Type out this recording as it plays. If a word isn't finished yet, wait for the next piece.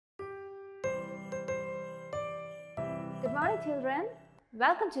Good morning, children.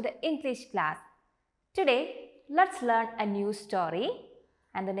 Welcome to the English class. Today, let's learn a new story,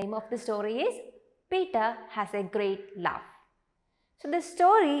 and the name of the story is Peter Has a Great Laugh. So, the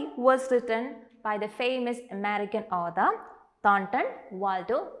story was written by the famous American author Thornton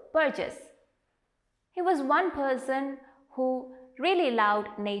Waldo Burgess. He was one person who really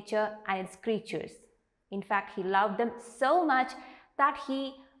loved nature and its creatures. In fact, he loved them so much that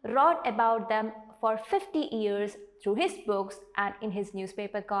he wrote about them for 50 years through his books and in his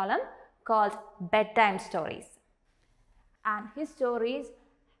newspaper column called Bedtime Stories. And his stories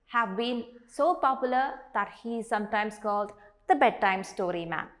have been so popular that he is sometimes called the Bedtime Story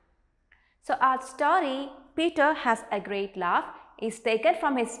Man. So our story, Peter Has a Great Laugh, is taken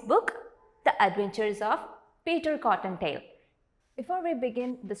from his book, The Adventures of Peter Cottontail. Before we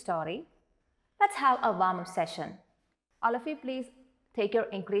begin the story, let's have a warm-up session. All of you please take your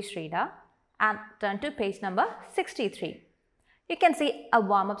English reader and turn to page number 63. You can see a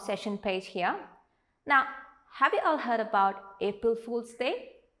warm-up session page here. Now, have you all heard about April Fool's Day?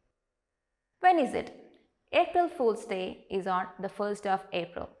 When is it? April Fool's Day is on the 1st of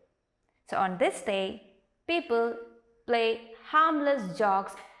April. So on this day, people play harmless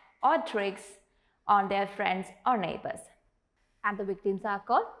jokes or tricks on their friends or neighbors. And the victims are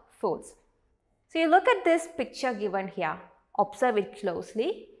called fools. So you look at this picture given here. Observe it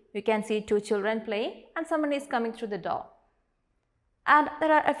closely. You can see two children playing and someone is coming through the door. And there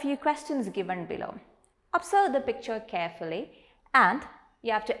are a few questions given below. Observe the picture carefully and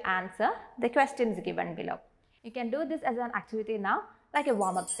you have to answer the questions given below. You can do this as an activity now, like a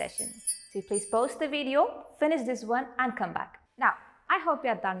warm-up session. So please pause the video, finish this one and come back. Now, I hope you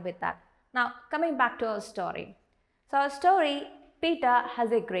are done with that. Now, coming back to our story. So our story, Peter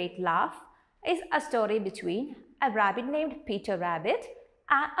Has a Great Laugh, is a story between a rabbit named Peter Rabbit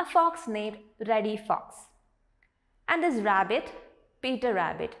and a fox named Reddy Fox. And this rabbit, Peter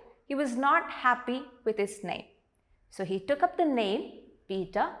Rabbit, he was not happy with his name. So he took up the name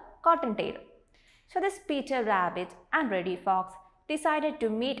Peter Cottontail. So this Peter Rabbit and Reddy Fox decided to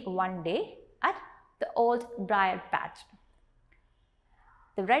meet one day at the Old Briar Patch.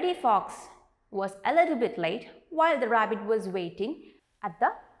 The Reddy Fox was a little bit late while the rabbit was waiting at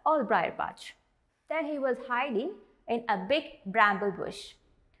the Old Briar Patch. Then he was hiding in a big bramble bush.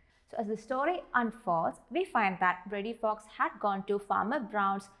 So as the story unfolds, we find that Reddy Fox had gone to Farmer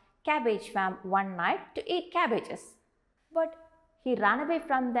Brown's cabbage farm one night to eat cabbages. But he ran away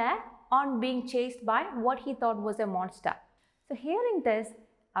from there on being chased by what he thought was a monster. So hearing this,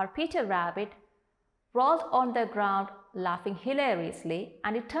 our Peter Rabbit rolled on the ground laughing hilariously,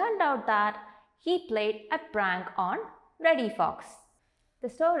 and it turned out that he played a prank on Reddy Fox. The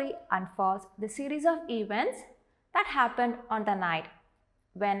story unfolds the series of events that happened on the night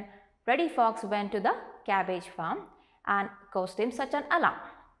when Reddy Fox went to the cabbage farm and caused him such an alarm.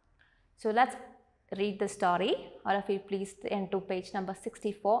 So let's read the story. All of you please turn to page number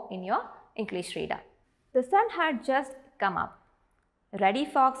 64 in your English reader. The sun had just come up. Reddy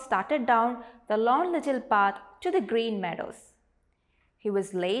Fox started down the long little path to the green meadows. He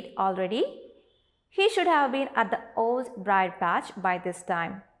was late already. He should have been at the Old Briar Patch by this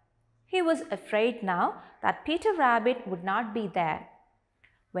time. He was afraid now that Peter Rabbit would not be there.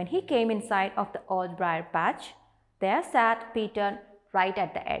 When he came inside of the Old Briar Patch, there sat Peter right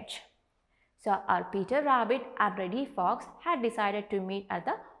at the edge. So our Peter Rabbit and Reddy Fox had decided to meet at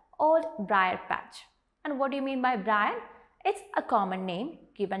the Old Briar Patch. And what do you mean by briar? It's a common name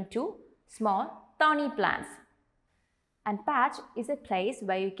given to small thorny plants. And patch is a place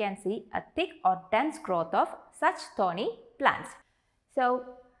where you can see a thick or dense growth of such thorny plants. So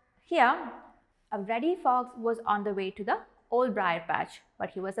here, a Reddy Fox was on the way to the Old Briar Patch, but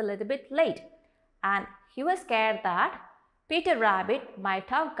he was a little bit late. And he was scared that Peter Rabbit might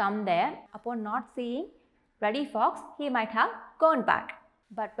have come there. Upon not seeing Reddy Fox, he might have gone back.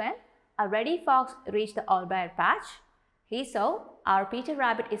 But when a Reddy Fox reached the Old Briar Patch, he saw our Peter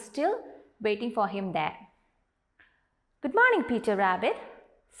Rabbit is still waiting for him there. "Good morning, Peter Rabbit,"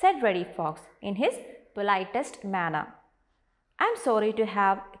 said Reddy Fox in his politest manner. "I'm sorry to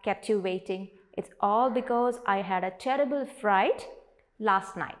have kept you waiting. It's all because I had a terrible fright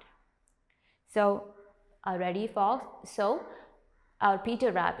last night." So our Reddy Fox saw our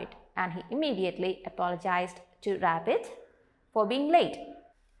Peter Rabbit and he immediately apologized to Rabbit for being late.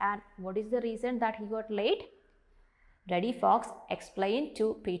 And what is the reason that he got late? Reddy Fox explained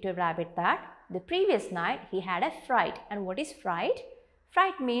to Peter Rabbit that the previous night he had a fright. And what is fright?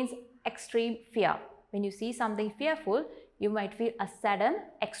 Fright means extreme fear. When you see something fearful, you might feel a sudden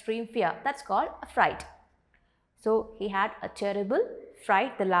extreme fear. That's called a fright. So he had a terrible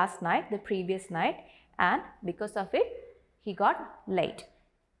fright the previous night, and because of it, he got late.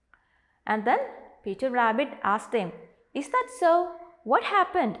 And then Peter Rabbit asked him, "Is that so? What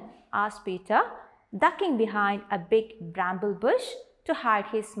happened?" asked Peter, ducking behind a big bramble bush to hide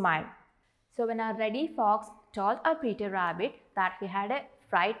his smile. So when our Reddy Fox told our Peter Rabbit that he had a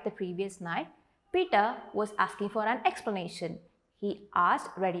fright the previous night, Peter was asking for an explanation. He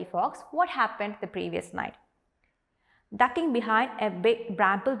asked Reddy Fox what happened the previous night. Ducking behind a big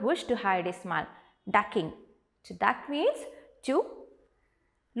bramble bush to hide his smile. Ducking. To duck means to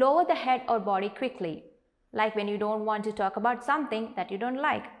lower the head or body quickly. Like when you don't want to talk about something that you don't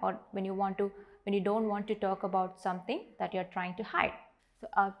like, or when you don't want to talk about something that you're trying to hide. So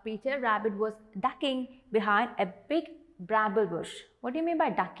our Peter Rabbit was ducking behind a big bramble bush. What do you mean by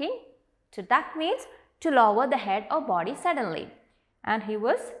ducking? To duck means to lower the head or body suddenly. And he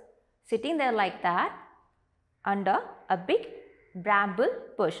was sitting there like that under a big bramble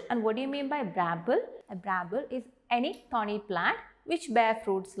bush. And what do you mean by bramble? A bramble is any thorny plant which bear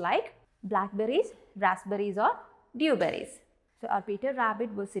fruits like blackberries, raspberries or dewberries. So our Peter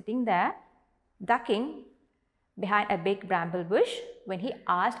Rabbit was sitting there ducking behind a big bramble bush when he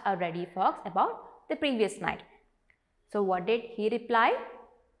asked our Reddy Fox about the previous night. So what did he reply?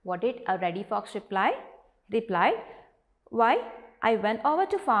 What did our Reddy Fox reply? He replied, "Why, I went over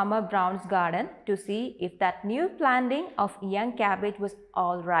to Farmer Brown's garden to see if that new planting of young cabbage was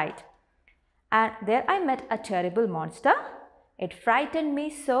all right. And there I met a terrible monster. It frightened me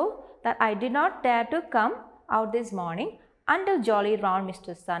so that I did not dare to come out this morning until jolly round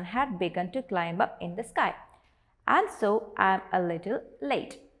Mr. Sun had begun to climb up in the sky. And so I am a little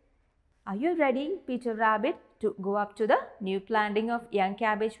late." Are you ready, Peter Rabbit, to go up to the new planting of young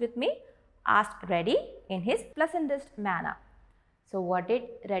cabbage with me? Asked Reddy in his pleasantest manner. So what did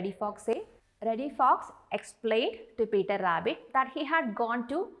Reddy Fox say? Reddy Fox explained to Peter Rabbit that he had gone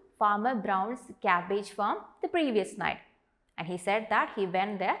to Farmer Brown's cabbage farm the previous night. And he said that he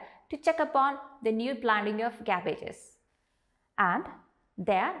went there to check upon the new planting of cabbages. And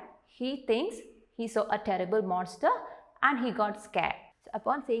there he thinks he saw a terrible monster and he got scared. So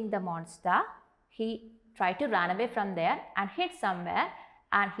upon seeing the monster, he tried to run away from there and hid somewhere,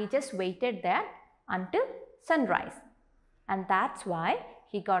 and he just waited there until sunrise. And that's why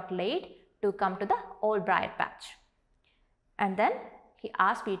he got late to come to the Old Briar Patch. And then he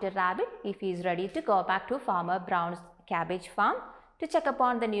asked Peter Rabbit if he is ready to go back to Farmer Brown's cabbage farm to check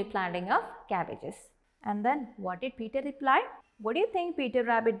upon the new planting of cabbages. And then what did Peter reply? What do you think Peter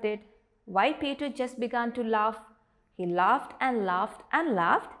Rabbit did? Why, Peter just began to laugh. He laughed and laughed and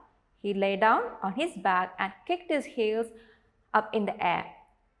laughed. He lay down on his back and kicked his heels up in the air.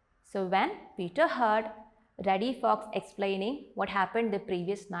 So when Peter heard Reddy Fox explaining what happened the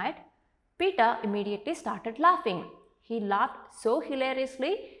previous night, Peter immediately started laughing. He laughed so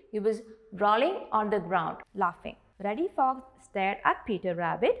hilariously, he was rolling on the ground laughing. Reddy Fox stared at Peter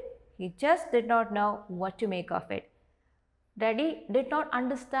Rabbit. He just did not know what to make of it. Reddy did not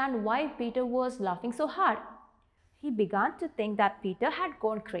understand why Peter was laughing so hard. He began to think that Peter had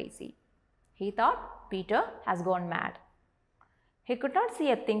gone crazy. He thought Peter has gone mad. He could not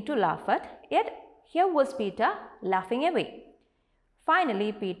see a thing to laugh at, yet here was Peter laughing away.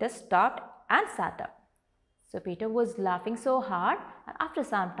 Finally, Peter stopped and sat up. So Peter was laughing so hard, and after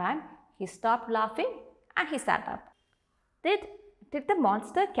some time, he stopped laughing and he sat up. Did the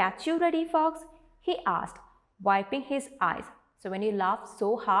monster catch you, Reddy Fox? He asked, wiping his eyes. So when you laugh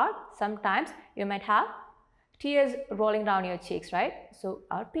so hard, sometimes you might have tears rolling down your cheeks, right? So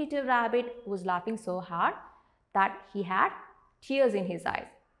our Peter Rabbit was laughing so hard that he had tears in his eyes.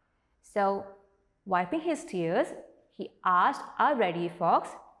 So wiping his tears, he asked our Reddy Fox,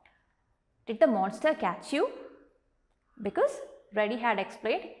 did the monster catch you? Because Reddy had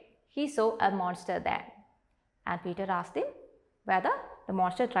explained he saw a monster there. And Peter asked him whether the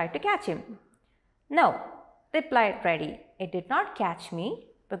monster tried to catch him. No, replied Reddy, it did not catch me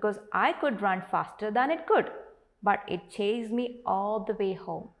because I could run faster than it could, but it chased me all the way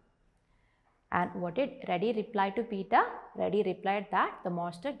home. And what did Reddy reply to Peter? Reddy replied that the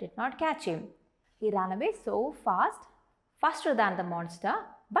monster did not catch him. He ran away so fast, faster than the monster,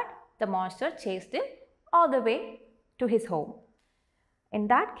 but the monster chased him all the way to his home. In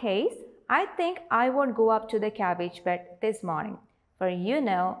that case, I think I won't go up to the cabbage bed this morning, for you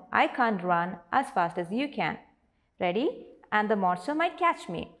know I can't run as fast as you can. Reddy, and the monster might catch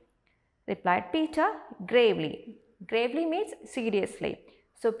me, replied Peter gravely. Gravely means seriously.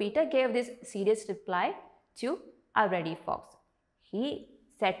 So Peter gave this serious reply to our Reddy Fox. He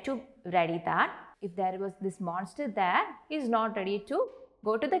said to Reddy that if there was this monster there, he is not ready to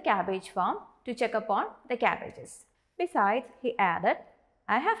go to the cabbage farm to check upon the cabbages. Besides, he added,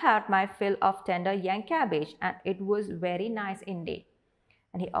 I have had my fill of tender young cabbage and it was very nice indeed.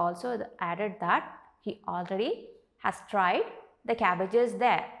 And he also added that he already has tried the cabbages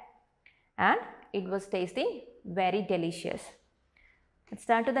there and it was tasting very delicious. Let's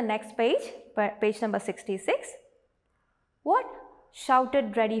turn to the next page, page number 66. What?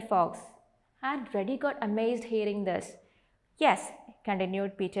 Shouted Reddy Fox. And Reddy got amazed hearing this. Yes,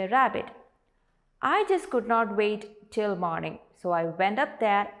 continued Peter Rabbit. I just could not wait till morning, so I went up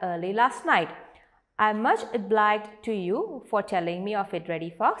there early last night. I am much obliged to you for telling me of it,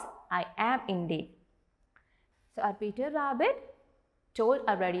 Reddy Fox. I am indeed. So our Peter Rabbit told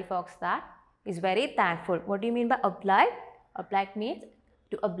our Reddy Fox that he is very thankful. What do you mean by obliged? Obliged means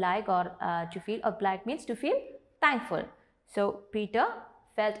to oblige, or to feel obliged means to feel thankful. So Peter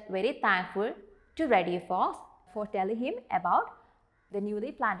felt very thankful to Reddy Fox for telling him about the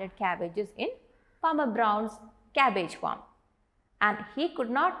newly planted cabbages in Farmer Brown's cabbage farm. And he could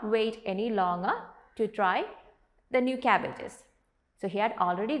not wait any longer to try the new cabbages. So he had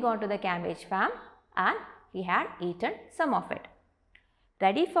already gone to the cabbage farm and he had eaten some of it.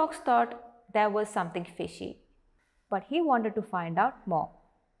 Reddy Fox thought there was something fishy, but he wanted to find out more.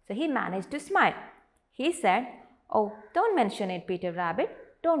 So he managed to smile. He said, "Oh, don't mention it, Peter Rabbit,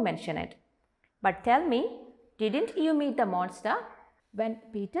 don't mention it. But tell me, didn't you meet the monster?" When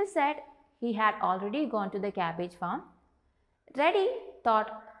Peter said he had already gone to the cabbage farm, Reddy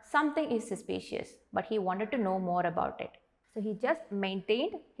thought something is suspicious, but he wanted to know more about it. So he just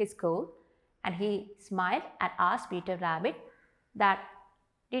maintained his cool and he smiled and asked Peter Rabbit that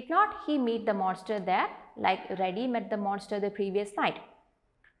did not he meet the monster there like Reddy met the monster the previous night?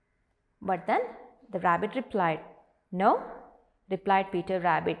 But then the rabbit replied, "No," replied Peter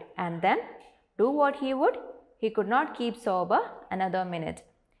Rabbit, and then, do what he would, he could not keep sober another minute,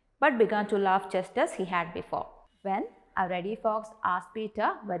 but began to laugh just as he had before. When a Reddy Fox asked Peter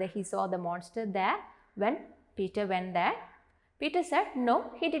whether he saw the monster there when Peter went there, Peter said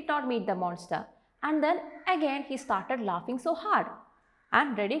no, he did not meet the monster. And then again he started laughing so hard,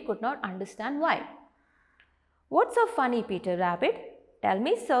 and Reddy could not understand why. "What's so funny, Peter Rabbit? Tell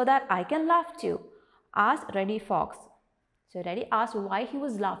me so that I can laugh too," asked Reddy Fox. So Reddy asked why he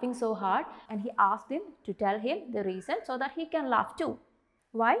was laughing so hard, and he asked him to tell him the reason so that he can laugh too.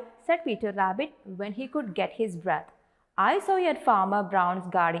 "Why," said Peter Rabbit when he could get his breath, "I saw you at Farmer Brown's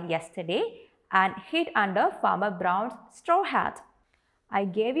garden yesterday and hid under Farmer Brown's straw hat. I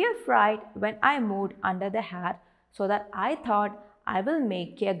gave you a fright when I moved under the hat, so that I thought I will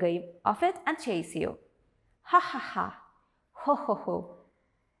make a game of it and chase you. Ha ha ha! Ho ho ho!"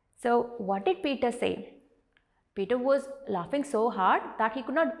 So what did Peter say? Peter was laughing so hard that he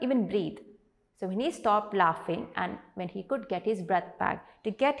could not even breathe. So when he stopped laughing and when he could get his breath back,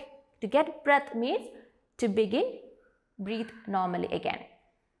 to get breath means to begin breathe normally again.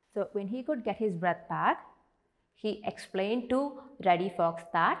 So when he could get his breath back, he explained to Reddy Fox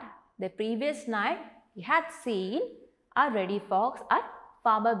that the previous night he had seen a Reddy Fox at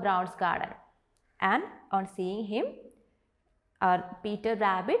Farmer Brown's garden, and on seeing him, Peter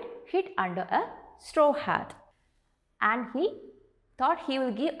Rabbit hid under a straw hat, and he thought he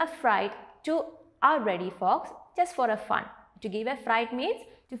will give a fright to our Reddy Fox just for a fun. To give a fright means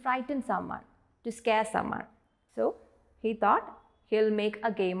to frighten someone, to scare someone. So he thought he'll make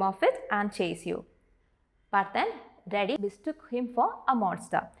a game of it and chase you. But then Reddy mistook him for a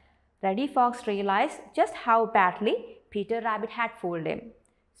monster. Reddy Fox realized just how badly Peter Rabbit had fooled him.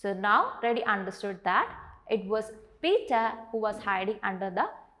 So now Reddy understood that it was Peter who was hiding under the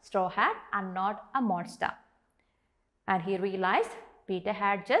straw hat and not a monster. And he realized Peter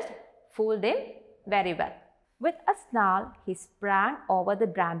had just fooled him very well. With a snarl, he sprang over the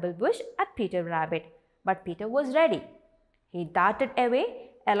bramble bush at Peter Rabbit. But Peter was ready. He darted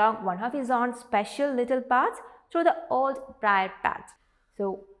away along one of his own special little paths through the old briar patch.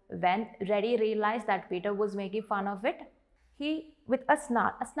 So when Reddy realized that Peter was making fun of it, he, with a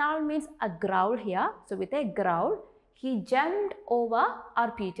snarl means a growl here. So with a growl, he jumped over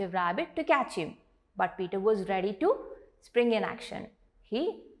our Peter Rabbit to catch him. But Peter was ready to spring in action.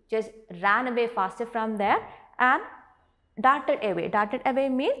 He just ran away faster from there and darted away. Darted away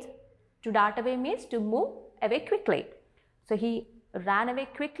means to move away quickly. So he ran away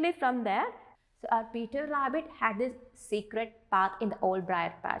quickly from there. So our Peter Rabbit had this secret path in the old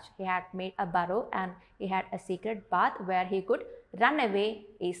briar patch. He had made a burrow and he had a secret path where he could run away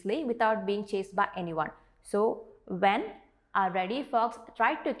easily without being chased by anyone. So when our Reddy Fox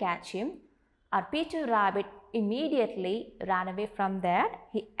tried to catch him, our Peter Rabbit immediately ran away from there.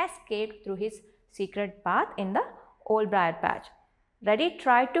 He escaped through his secret path in the old briar patch. Reddy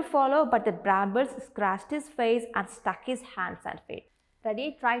tried to follow, but the brambles scratched his face and stuck his hands and feet.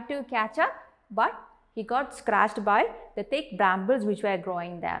 Freddy tried to catch up, but he got scratched by the thick brambles which were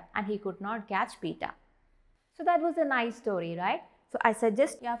growing there and he could not catch Peter. So that was a nice story, right? So I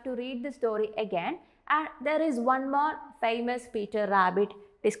suggest you have to read the story again. And there is one more famous Peter Rabbit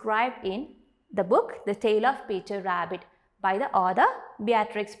described in the book The Tale of Peter Rabbit by the author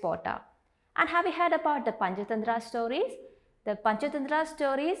Beatrix Potter. And have you heard about the Panchatantra stories? The Panchatantra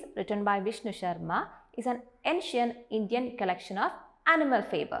stories written by Vishnu Sharma is an ancient Indian collection of animal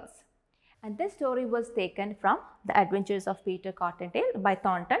fables. And this story was taken from The Adventures of Peter Cottontail by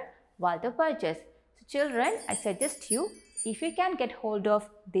Thornton Walter Burgess. So children, I suggest you, if you can get hold of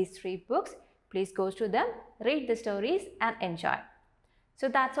these 3 books, please go through them, read the stories and enjoy. So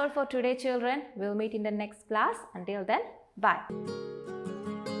that's all for today children. We'll meet in the next class. Until then, bye.